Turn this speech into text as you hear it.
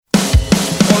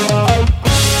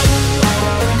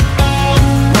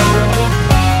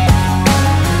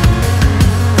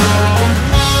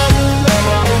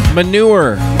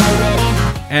manure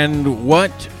and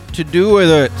what to do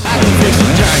with it.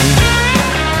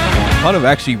 A lot of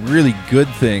actually really good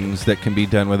things that can be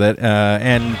done with it.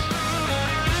 And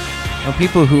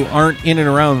people who aren't in and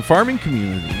around the farming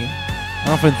community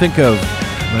often think of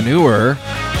manure,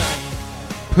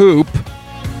 poop,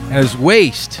 as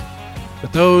waste.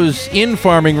 But those in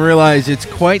farming realize it's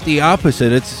quite the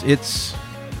opposite. It's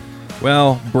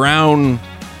brown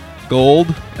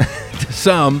gold to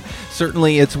some.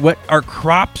 Certainly it's what our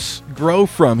crops grow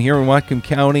from here in Whatcom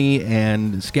County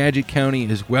and Skagit County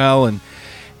as well.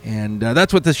 And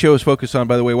that's what this show is focused on,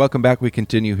 by the way. Welcome back. We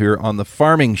continue here on The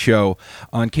Farming Show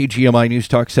on KGMI News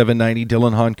Talk 790.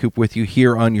 Dylan Honcoop with you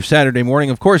here on your Saturday morning.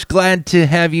 Of course, glad to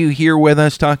have you here with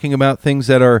us talking about things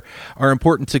that are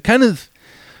important to kind of,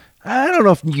 I don't know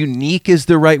if unique is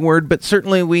the right word, but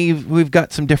certainly we've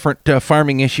got some different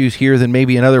farming issues here than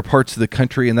maybe in other parts of the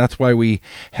country, and that's why we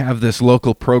have this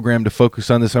local program to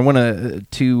focus on this. I want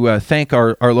to thank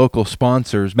our local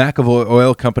sponsors, McAvoy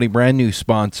Oil Company, brand new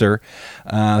sponsor.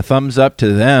 Thumbs up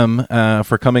to them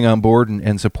for coming on board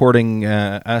and supporting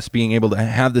us being able to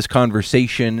have this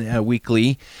conversation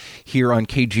weekly here on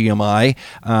KGMI,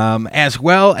 as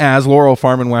well as Laurel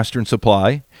Farm and Western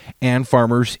Supply and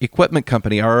Farmers Equipment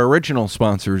Company, our original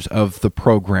sponsors of the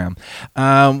program.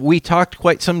 We talked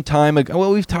quite some time ago.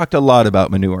 Well, we've talked a lot about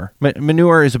manure.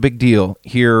 Manure is a big deal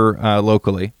here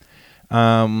locally.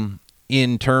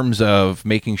 In terms of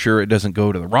making sure it doesn't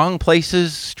go to the wrong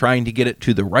places, trying to get it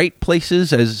to the right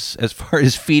places as far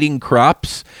as feeding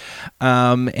crops,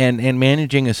 and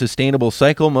managing a sustainable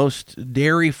cycle. Most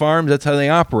dairy farms, that's how they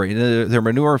operate. Their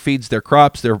manure feeds their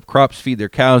crops feed their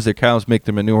cows make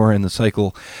the manure, and the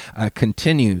cycle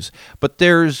continues. But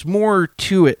there's more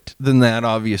to it than that,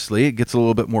 obviously. It gets a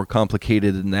little bit more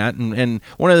complicated than that. And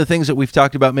one of the things that we've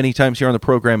talked about many times here on the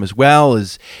program as well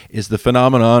is the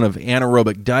phenomenon of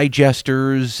anaerobic digesters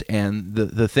and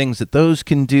the things that those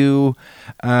can do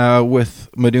with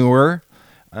manure,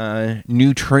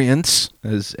 nutrients,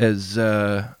 as Nicole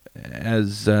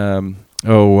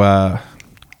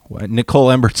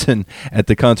Embertson at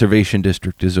the Conservation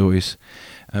District is always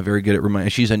very good at reminding.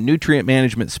 She's a nutrient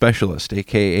management specialist,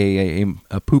 aka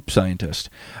a poop scientist.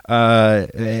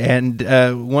 And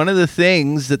one of the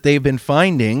things that they've been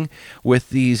finding with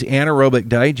these anaerobic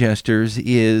digesters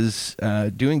is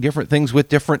doing different things with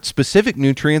different specific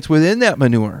nutrients within that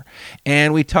manure.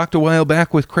 And we talked a while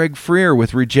back with Craig Freer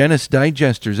with Regenus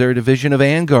Digesters. They're a division of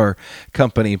Angar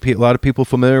Company. A lot of people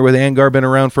familiar with Angar, been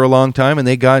around for a long time, and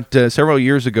they got several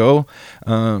years ago,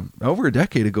 over a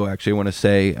decade ago, actually, I want to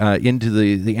say, into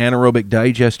the anaerobic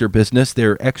digester business.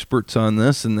 They're experts on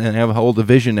this and have a whole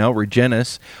division now,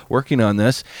 Regenus, working on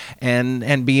this.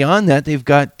 And beyond that, they've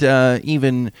got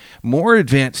even more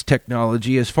advanced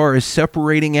technology as far as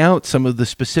separating out some of the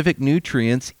specific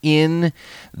nutrients in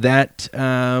that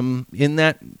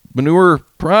manure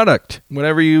product,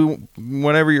 whatever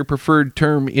your preferred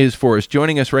term is for us.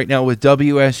 Joining us right now with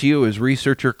WSU is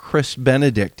researcher Chris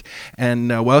Benedict.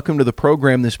 And welcome to the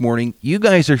program this morning. You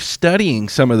guys are studying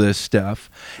some of this stuff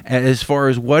as far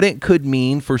as what it could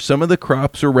mean for some of the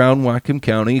crops around Whatcom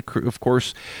County. Of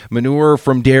course, manure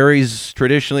from dairies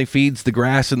traditionally feeds the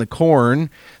grass and the corn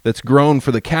that's grown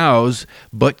for the cows,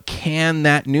 but can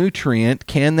that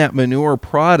manure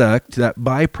product, that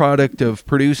byproduct of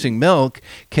producing milk,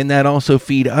 can that also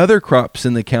feed other crops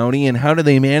in the county, and how do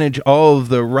they manage all of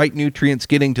the right nutrients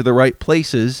getting to the right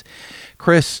places?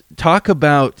 Chris, talk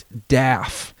about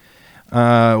DAF.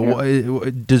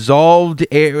 Dissolved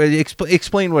air.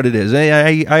 Explain what it is.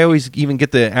 I always even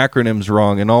get the acronyms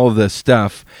wrong and all of this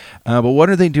stuff. But what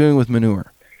are they doing with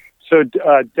manure? So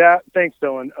DAF, thanks,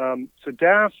 Dylan. So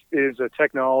DAF is a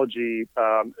technology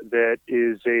that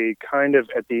is a kind of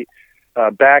at the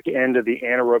back end of the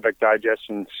anaerobic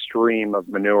digestion stream of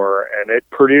manure, and it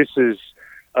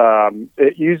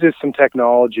uses some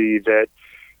technology that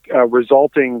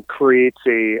creates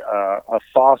a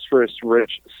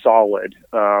phosphorus-rich solid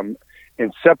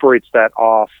and separates that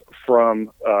off from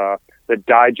the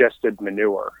digested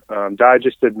manure.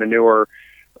 Digested manure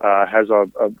has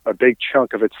a big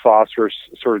chunk of its phosphorus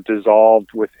sort of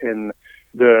dissolved within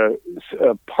the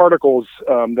particles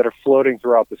that are floating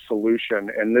throughout the solution,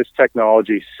 and this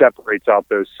technology separates out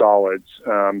those solids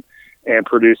and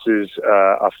produces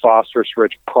a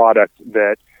phosphorus-rich product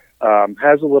that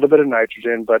has a little bit of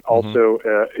nitrogen, but also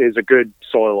is a good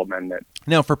soil amendment.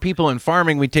 Now, for people in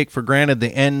farming, we take for granted the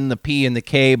N, the P, and the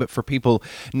K, but for people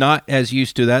not as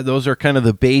used to that, those are kind of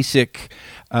the basic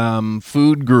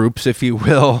food groups, if you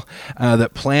will,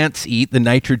 that plants eat: the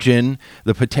nitrogen,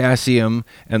 the potassium,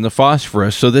 and the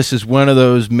phosphorus. So this is one of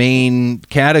those main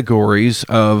categories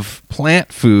of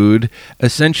plant food,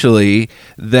 essentially,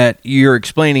 that you're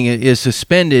explaining is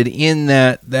suspended in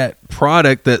that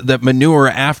product, that manure,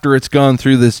 after it's gone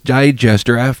through this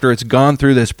digester, after it's gone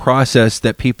through this process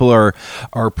that people are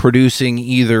producing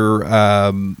either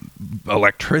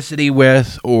electricity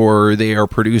with, or they are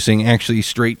producing actually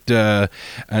straight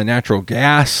natural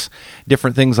gas,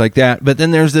 different things like that. But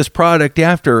then there's this product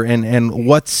after, and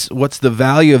what's the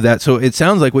value of that? So it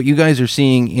sounds like what you guys are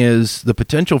seeing is the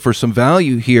potential for some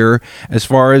value here as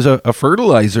far as a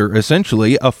fertilizer,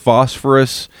 essentially a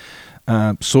phosphorus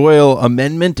soil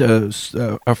amendment,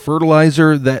 a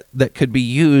fertilizer that could be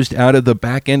used out of the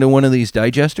back end of one of these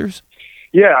digesters?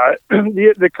 Yeah,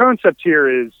 the concept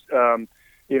here is,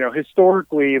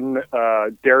 historically,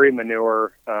 dairy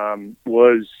manure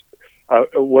was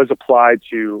applied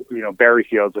to, berry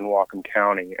fields in Whatcom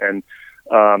County. And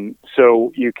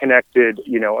so you connected,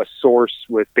 a source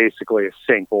with basically a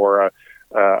sink or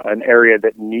an area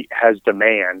that has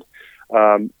demand.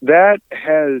 That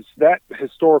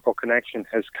historical connection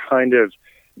has kind of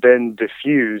been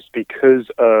diffused because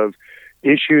of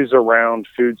issues around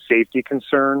food safety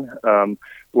concern.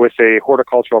 With a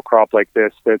horticultural crop like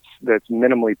this, that's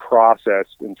minimally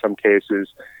processed in some cases,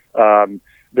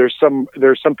 there's some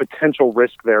potential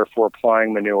risk there for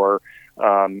applying manure,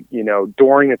 during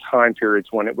the time periods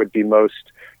when it would be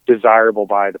most desirable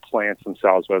by the plants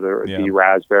themselves, whether it be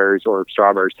raspberries or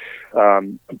strawberries.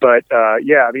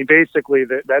 Basically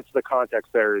that's the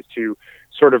context there, is to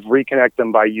sort of reconnect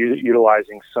them by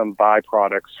utilizing some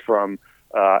byproducts from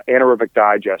anaerobic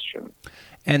digestion.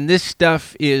 And this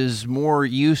stuff is more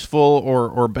useful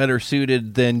or better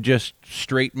suited than just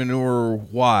straight manure.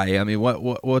 Why? I mean,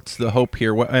 what's the hope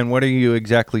here? And what are you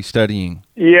exactly studying?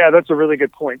 Yeah, that's a really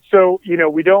good point. So,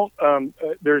 we don't.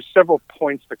 There's several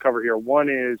points to cover here. One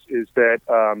is that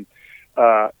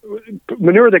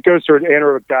manure that goes through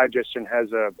anaerobic digestion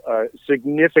has a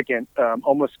significant,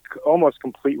 almost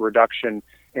complete reduction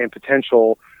in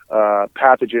potential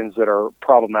pathogens that are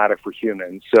problematic for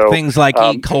humans. So things like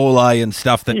E. coli and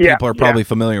stuff that people are probably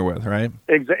familiar with, right?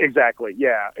 Exactly.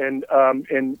 Yeah. And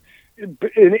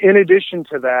in addition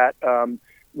to that,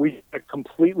 we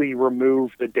completely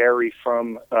remove the dairy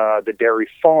from the dairy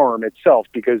farm itself,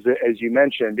 because, as you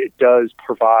mentioned, it does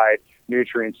provide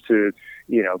nutrients to,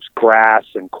 grass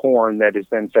and corn that is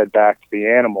then fed back to the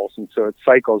animals. And so it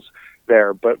cycles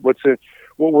there. But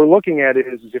what we're looking at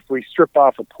is if we strip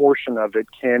off a portion of it,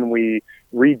 can we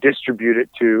redistribute it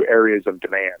to areas of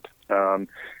demand?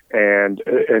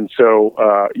 And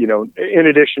so, in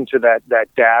addition to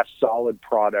that DAS solid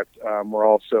product, we're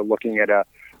also looking at a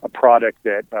product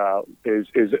that is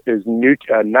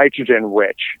nitrogen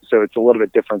rich. So it's a little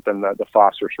bit different than the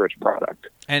phosphorus rich product.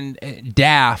 And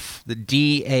DAF, the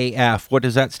DAF, what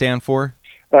does that stand for?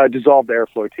 Dissolved air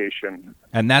flotation.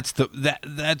 And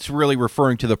that's really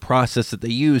referring to the process that they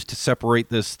use to separate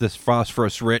this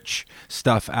phosphorus rich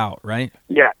stuff out, right?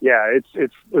 Yeah.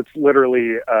 It's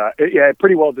literally it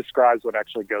pretty well describes what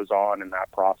actually goes on in that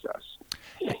process.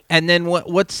 And then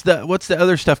what's the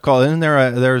other stuff called? Isn't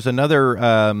there's another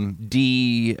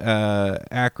D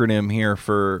acronym here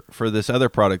for this other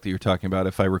product that you're talking about,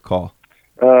 if I recall?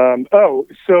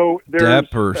 So there's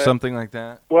DEP or something like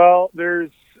that. Well,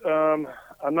 there's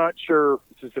I'm not sure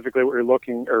specifically what you're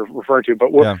looking or referring to,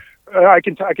 but I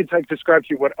can describe to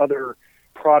you what other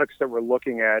products that we're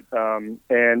looking at.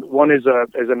 And one is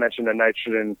as I mentioned, a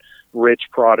nitrogen-rich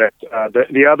product.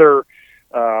 The other,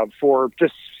 for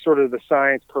just sort of the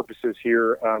science purposes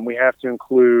here, we have to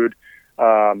include,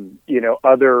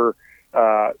 other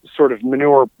sort of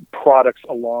manure products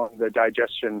along the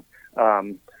digestion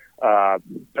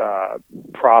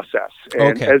process.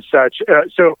 And as such,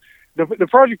 so. The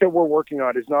project that we're working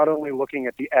on is not only looking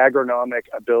at the agronomic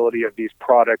ability of these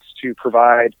products to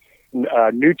provide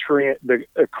the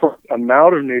correct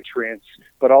amount of nutrients,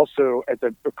 but also at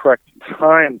the correct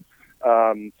time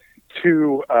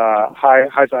to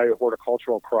high value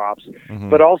horticultural crops,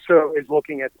 but also is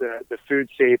looking at the food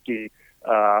safety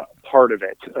part of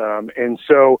it. And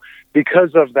so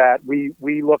because of that,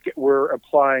 we're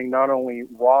applying not only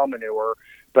raw manure,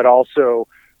 but also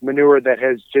manure that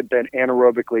has been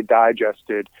anaerobically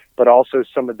digested, but also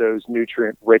some of those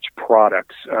nutrient-rich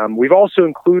products. We've also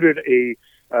included a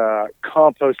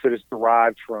compost that is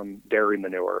derived from dairy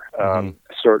manure,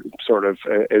 sort of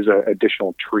as an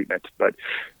additional treatment. But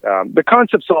the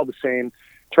concept's all the same,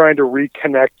 trying to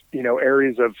reconnect,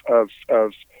 areas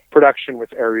of production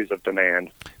with areas of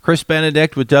demand. Chris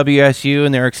Benedict with WSU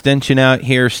and their extension out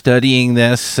here studying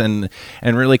this and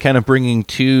really kind of bringing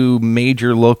two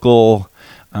major local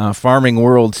farming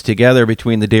worlds together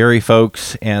between the dairy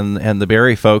folks and the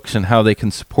berry folks, and how they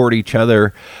can support each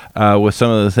other with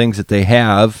some of the things that they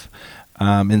have.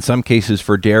 In some cases,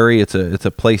 for dairy, it's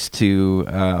a place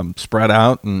to spread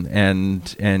out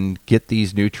and get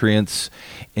these nutrients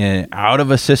out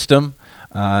of a system,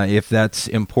 if that's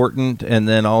important, and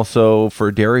then also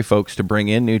for dairy folks to bring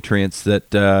in nutrients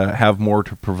that have more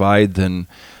to provide than,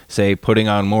 say, putting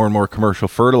on more and more commercial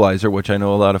fertilizer, which I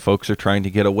know a lot of folks are trying to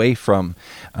get away from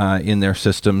in their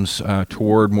systems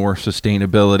toward more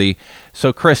sustainability.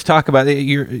 So, Chris, talk about it.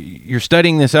 You're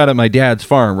studying this out at my dad's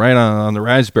farm, right on the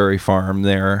raspberry farm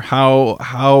there.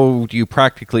 How do you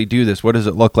practically do this? What does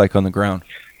it look like on the ground?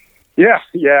 Yeah.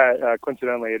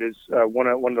 Coincidentally, it is one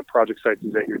of the project sites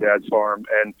is at your dad's farm,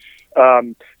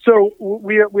 and so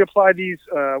we apply these.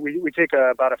 We take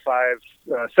about a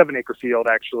 7 acre field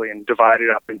actually, and divide it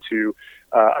up into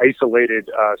isolated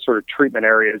sort of treatment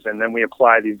areas, and then we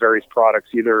apply these various products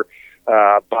either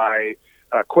by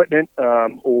equipment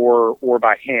or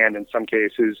by hand in some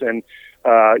cases, and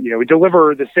we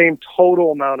deliver the same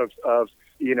total amount of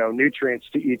nutrients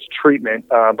to each treatment,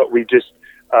 but we just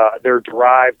they're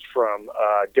derived from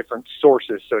different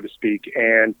sources, so to speak.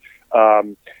 And,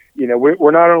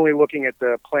 we're not only looking at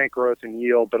the plant growth and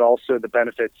yield, but also the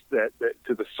benefits that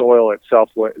to the soil itself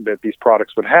that these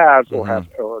products would have or have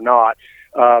or not.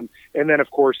 And then,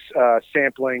 of course,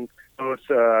 sampling both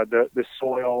the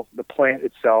soil, the plant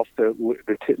itself, the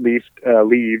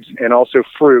leaves, and also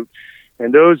fruit.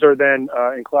 And those are then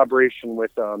in collaboration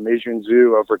with Mei-Jun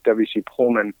Zhu over at W.C.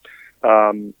 Pullman.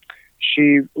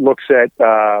 She looks at,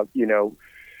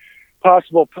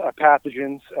 possible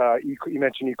pathogens. You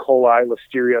mentioned E. coli,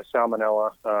 Listeria,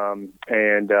 Salmonella,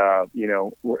 and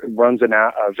runs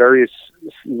various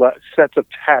sets of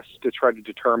tests to try to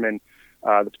determine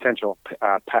the potential,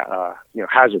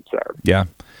 hazards there. Yeah.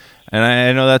 And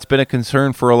I know that's been a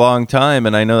concern for a long time,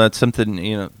 and I know that's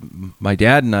something, my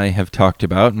dad and I have talked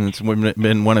about, and it's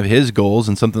been one of his goals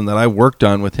and something that I worked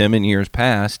on with him in years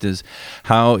past, is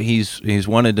how he's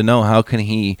wanted to know how can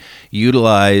he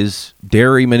utilize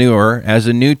dairy manure as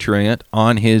a nutrient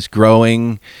on his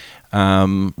growing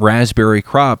raspberry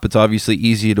crop. It's obviously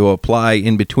easy to apply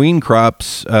in between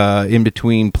crops, in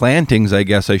between plantings, I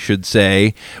guess I should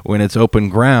say, when it's open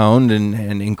ground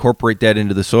and incorporate that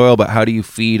into the soil. But how do you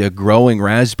feed a growing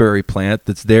raspberry plant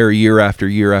that's there year after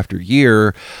year after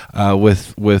year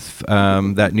with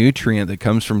that nutrient that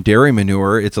comes from dairy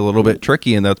manure? It's a little bit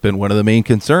tricky, and that's been one of the main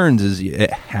concerns, is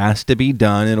it has to be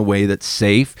done in a way that's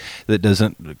safe, that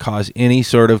doesn't cause any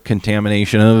sort of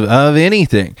contamination of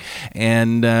anything.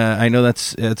 And I know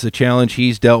that's a challenge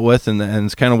he's dealt with, and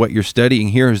it's kind of what you're studying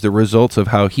here is the results of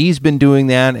how he's been doing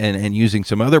that and using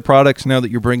some other products now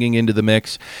that you're bringing into the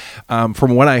mix.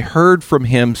 From what I heard from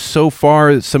him so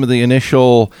far, some of the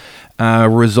initial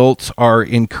results are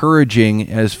encouraging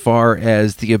as far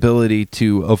as the ability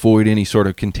to avoid any sort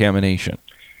of contamination.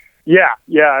 Yeah,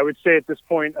 I would say at this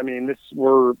point,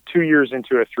 we're 2 years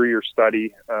into a 3-year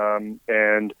study,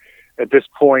 and at this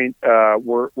point,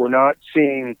 we're not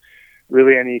seeing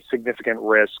really any significant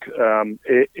risk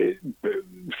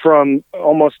from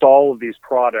almost all of these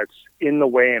products in the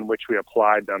way in which we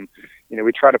applied them.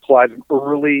 We try to apply them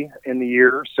early in the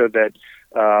year so that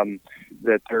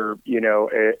they're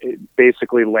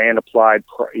basically land applied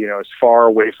as far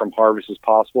away from harvest as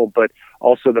possible, but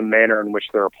also the manner in which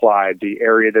they're applied, the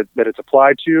area that it's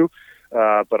applied to,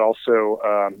 but also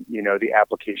the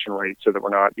application rate, so that we're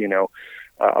not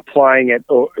applying it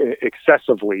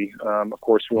excessively. Of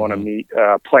course, we want to meet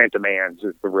plant demands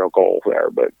is the real goal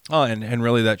there. But and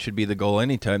really that should be the goal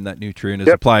anytime that nutrient is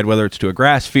applied, whether it's to a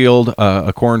grass field,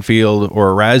 a corn field,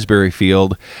 or a raspberry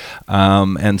field.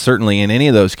 And certainly in any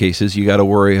of those cases, you got to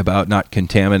worry about not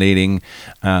contaminating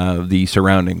the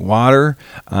surrounding water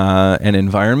and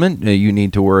environment. You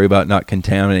need to worry about not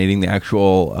contaminating the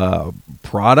actual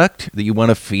product that you want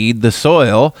to feed the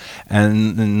soil,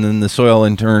 and then the soil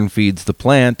in turn feeds the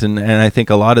plant. And I think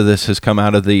a lot of this has come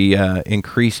out of the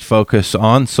increased focus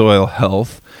on soil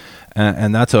health.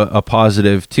 And that's a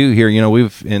positive too here.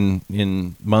 We've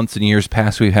in months and years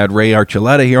past, we've had Ray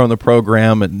Archuleta here on the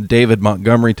program and David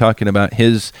Montgomery talking about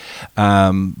his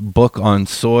book on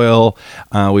soil.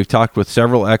 We've talked with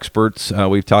several experts.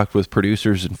 We've talked with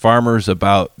producers and farmers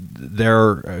about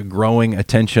their growing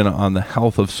attention on the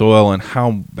health of soil and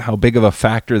how big of a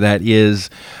factor that is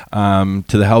to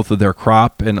the health of their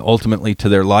crop and ultimately to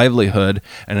their livelihood.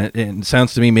 And it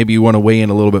sounds to me, maybe you want to weigh in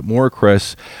a little bit more,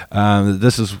 Chris.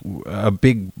 This is a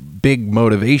big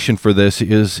motivation for this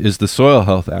is the soil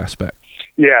health aspect.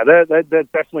 Yeah, that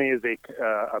definitely is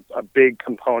a big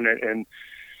component, and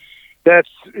that's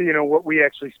what we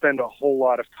actually spend a whole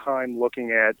lot of time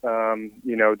looking at.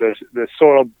 The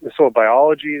soil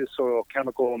biology, the soil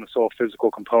chemical, and the soil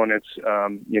physical components.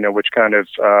 Which kind of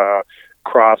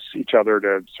cross each other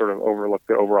to sort of overlook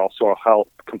the overall soil health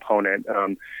component,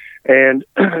 and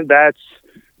that's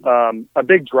a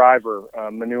big driver.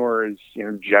 Manure is,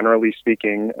 generally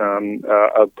speaking,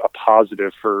 a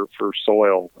positive for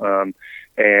soil,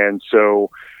 and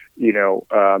so.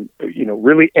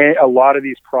 Really a lot of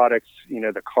these products,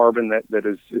 the carbon that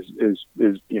is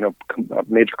a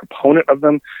major component of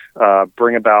them,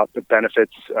 bring about the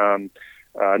benefits,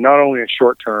 not only in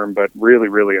short term, but really,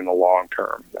 really in the long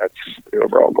term. That's the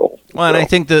overall goal. Well, and I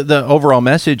think the overall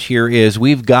message here is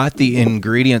we've got the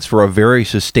ingredients for a very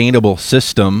sustainable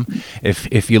system.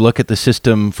 If you look at the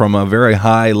system from a very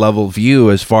high level view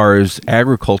as far as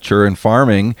agriculture and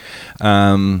farming,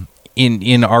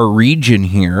 in our region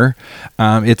here,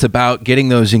 it's about getting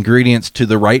those ingredients to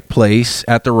the right place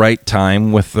at the right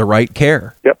time with the right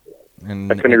care. Yep.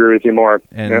 And I couldn't agree with you more.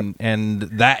 And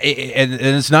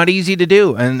it's not easy to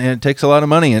do, and it takes a lot of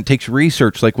money, and it takes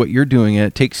research like what you're doing, and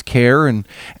it takes care and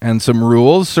some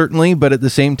rules certainly, but at the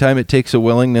same time it takes a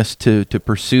willingness to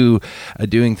pursue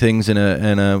doing things in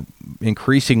a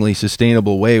increasingly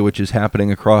sustainable way, which is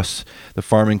happening across the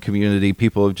farming community.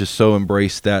 People have just so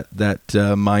embraced that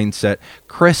mindset.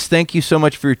 Chris, thank you so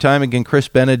much for your time again. Chris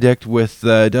Benedict with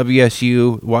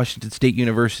WSU, Washington State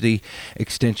University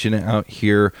Extension out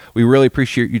here. We really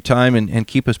appreciate your time, and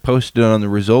keep us posted on the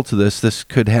results of this. This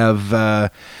could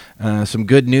have some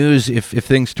good news if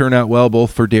things turn out well,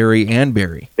 both for dairy and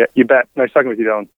berry. Yeah, you bet. Nice talking with you, Dylan.